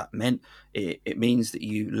know what that meant. It means that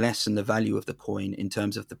you lessen the value of the coin in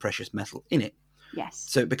terms of the precious metal in it. Yes.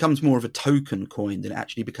 So it becomes more of a token coin than it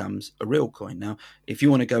actually becomes a real coin. Now, if you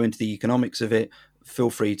want to go into the economics of it, feel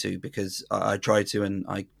free to, because I tried to and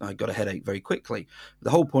I got a headache very quickly. The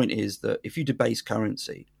whole point is that if you debase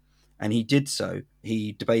currency, and he did so,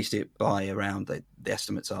 he debased it by around, the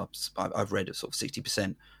estimates are, I've read, sort of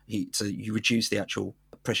 60%. So you reduce the actual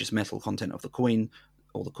precious metal content of the coin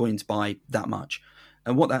or the coins by that much.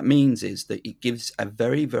 And what that means is that it gives a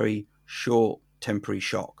very, very short temporary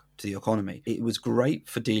shock to the economy. It was great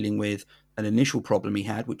for dealing with an initial problem he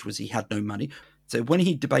had, which was he had no money. So when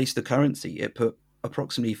he debased the currency, it put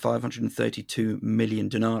approximately 532 million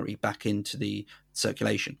denarii back into the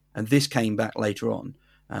circulation. And this came back later on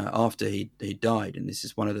after he died. And this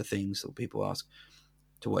is one of the things that people ask,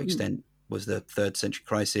 to what extent was the 3rd century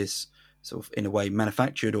crisis sort of in a way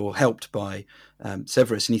manufactured or helped by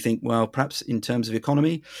Severus? And you think, well, perhaps in terms of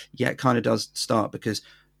economy, yeah, it kind of does start, because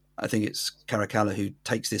I think it's Caracalla who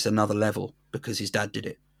takes this another level because his dad did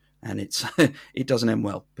it, and it doesn't end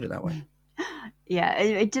well, put it that way.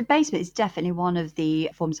 Yeah, debasement is definitely one of the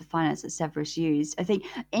forms of finance that Severus used. I think,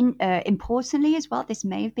 importantly as well, this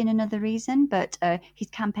may have been another reason, but his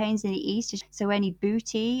campaigns in the East, so any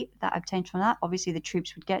booty that obtained from that, obviously the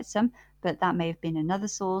troops would get some, but that may have been another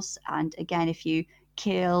source. And again, if you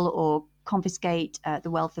kill or confiscate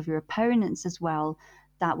the wealth of your opponents as well,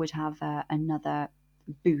 that would have another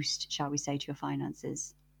boost, shall we say, to your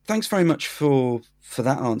finances. Thanks very much for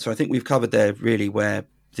that answer. I think we've covered there really where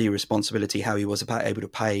the irresponsibility, how he was able to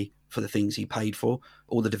pay for the things he paid for,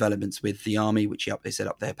 all the developments with the army, which they set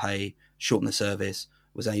up their pay, shorten the service,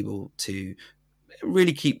 was able to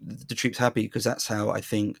really keep the troops happy, because that's how I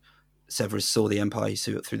think Severus saw the empire,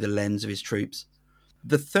 through the lens of his troops.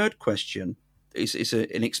 The third question is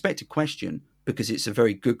an expected question, because it's a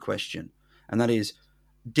very good question, and that is,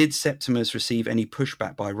 did Septimus receive any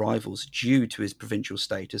pushback by rivals due to his provincial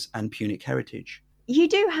status and Punic heritage? You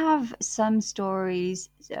do have some stories,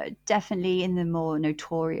 definitely in the more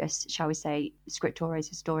notorious, shall we say, Scriptores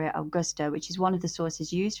Historia Augusta, which is one of the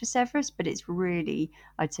sources used for Severus, but it's really,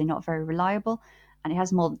 I'd say, not very reliable. And it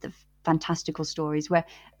has more of the fantastical stories where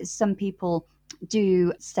some people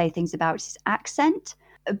do say things about his accent.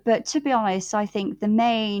 But to be honest, I think the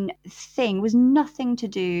main thing was nothing to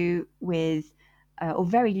do with or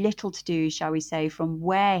very little to do, shall we say, from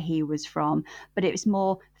where he was from, but it was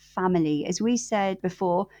more family. As we said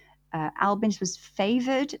before, Albinus was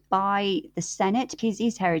favoured by the Senate.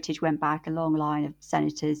 His heritage went back a long line of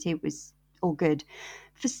senators. It was all good.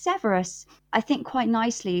 For Severus, I think quite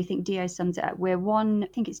nicely, I think Dio sums it up, where I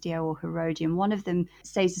think it's Dio or Herodian, one of them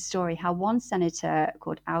says the story how one senator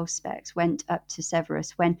called Auspex went up to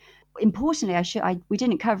Severus when, importantly, we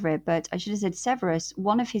didn't cover it, but I should have said Severus,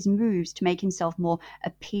 one of his moves to make himself more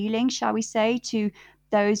appealing, shall we say, to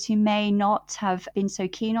those who may not have been so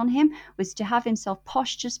keen on him, was to have himself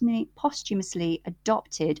posthumously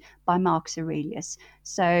adopted by Marcus Aurelius.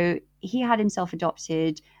 So he had himself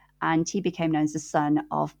adopted, and he became known as the son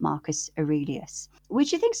of Marcus Aurelius,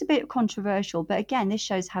 which I think is a bit controversial. But again, this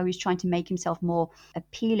shows how he's trying to make himself more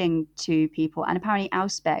appealing to people. And apparently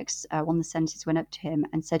Auspex, one of the senators, went up to him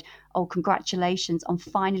and said, "Oh, congratulations on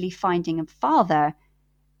finally finding a father,"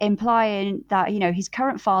 implying that, his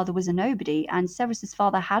current father was a nobody, and Severus's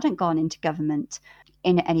father hadn't gone into government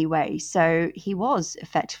in any way. So he was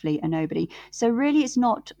effectively a nobody. So really, it's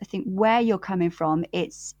not, I think, where you're coming from.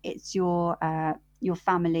 It's your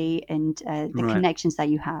family and the Right. connections that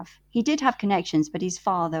you have. He did have connections, but his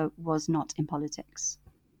father was not in politics.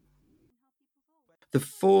 The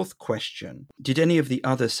fourth question, did any of the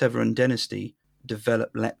other Severan dynasty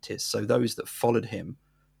develop Leptis? So those that followed him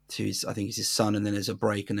to I think it's his son, and then there's a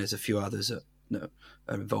break, and there's a few others that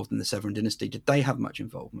are involved in the Severan dynasty. Did they have much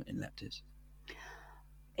involvement in Leptis?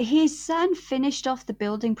 His son finished off the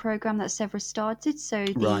building program that Severus started. So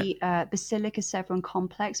the Basilica Severan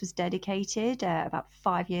complex was dedicated about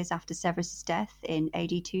 5 years after Severus's death in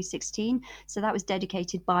AD 216. So that was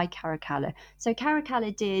dedicated by Caracalla. So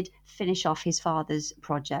Caracalla did finish off his father's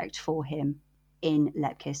project for him in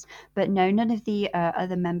Leptis. But no, none of the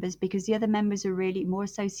other members, because the other members are really more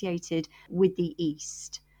associated with the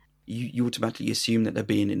East. You automatically assume that they're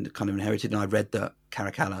being kind of inherited. And I read that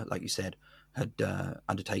Caracalla, like you said, had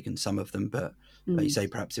undertaken some of them, but you say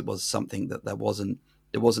perhaps it was something that there wasn't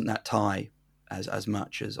that tie as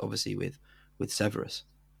much as obviously with Severus.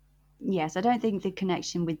 Yes, I don't think the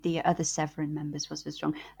connection with the other Severan members was as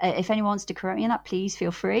strong. If anyone wants to correct me on that, please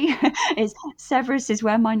feel free. Severus is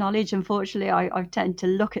where my knowledge, unfortunately, I tend to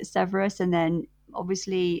look at Severus, and then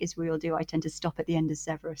obviously, as we all do, I tend to stop at the end of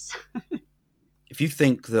Severus. If you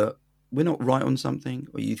think that we're not right on something,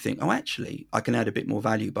 or you think, oh, actually, I can add a bit more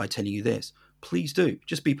value by telling you this, please do.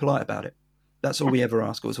 Just be polite about it. That's all we ever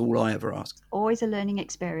ask, or it's all I ever ask. Always a learning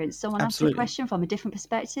experience. Someone asks a question from a different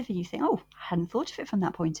perspective, and you think, oh, I hadn't thought of it from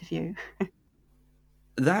that point of view.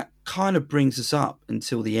 That kind of brings us up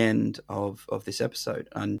until the end of this episode.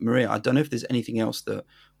 And Maria, I don't know if there's anything else that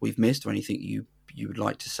we've missed, or anything you would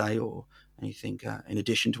like to say, or anything in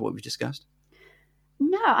addition to what we've discussed.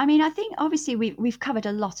 No, I mean, I think obviously we've covered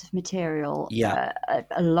a lot of material. Yeah.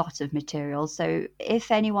 A lot of material. So if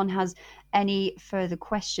anyone has any further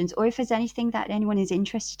questions, or if there's anything that anyone is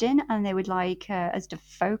interested in and they would like us to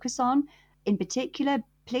focus on in particular,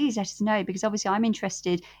 please let us know, because obviously I'm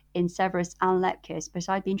interested in Severus and Leptis, but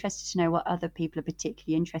I'd be interested to know what other people are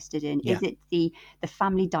particularly interested in. Yeah. Is it the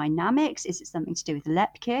family dynamics? Is it something to do with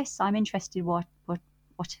Leptis? I'm interested what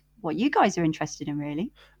what you guys are interested in,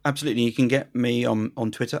 really. Absolutely. You can get me on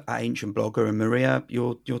Twitter at Ancient Blogger, and Maria,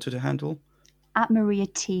 your Twitter handle? At Maria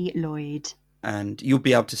T. Lloyd. And you'll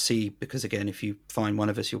be able to see, because again, if you find one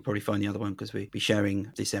of us, you'll probably find the other one, because we'll be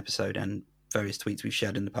sharing this episode and various tweets we've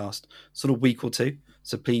shared in the past sort of week or two.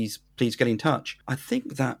 So please get in touch. I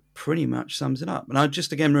think that pretty much sums it up. And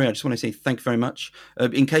Maria, I just want to say thank you very much.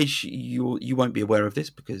 In case you won't be aware of this,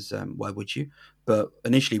 because why would you? But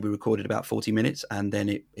initially we recorded about 40 minutes and then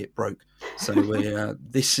it broke. So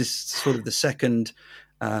this is sort of the second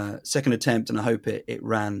attempt, and I hope it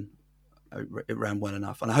ran well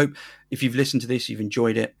enough. And I hope if you've listened to this, you've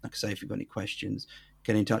enjoyed it. Like I say, if you've got any questions,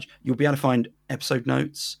 get in touch. You'll be able to find episode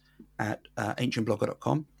notes at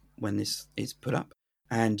ancientblogger.com when this is put up.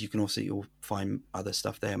 And you can also, you'll find other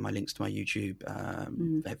stuff there, my links to my YouTube,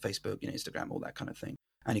 Facebook, Instagram, all that kind of thing.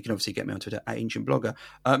 And you can obviously get me on Twitter at Ancient Blogger.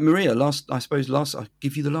 Maria, I'll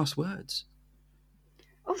give you the last words.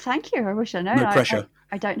 Oh, thank you. I wish I know. No pressure.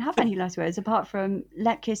 I don't have any last words apart from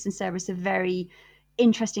let Kiss and Cerberus are very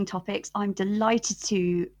interesting topics. I'm delighted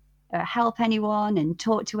to help anyone and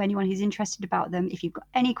talk to anyone who's interested about them. If you've got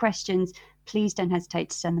any questions, please don't hesitate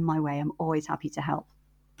to send them my way. I'm always happy to help.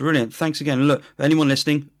 Brilliant. Thanks again. Look, anyone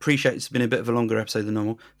listening, appreciate it's been a bit of a longer episode than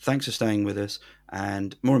normal. Thanks for staying with us.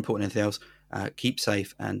 And more important than anything else, keep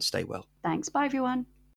safe and stay well. Thanks. Bye, everyone.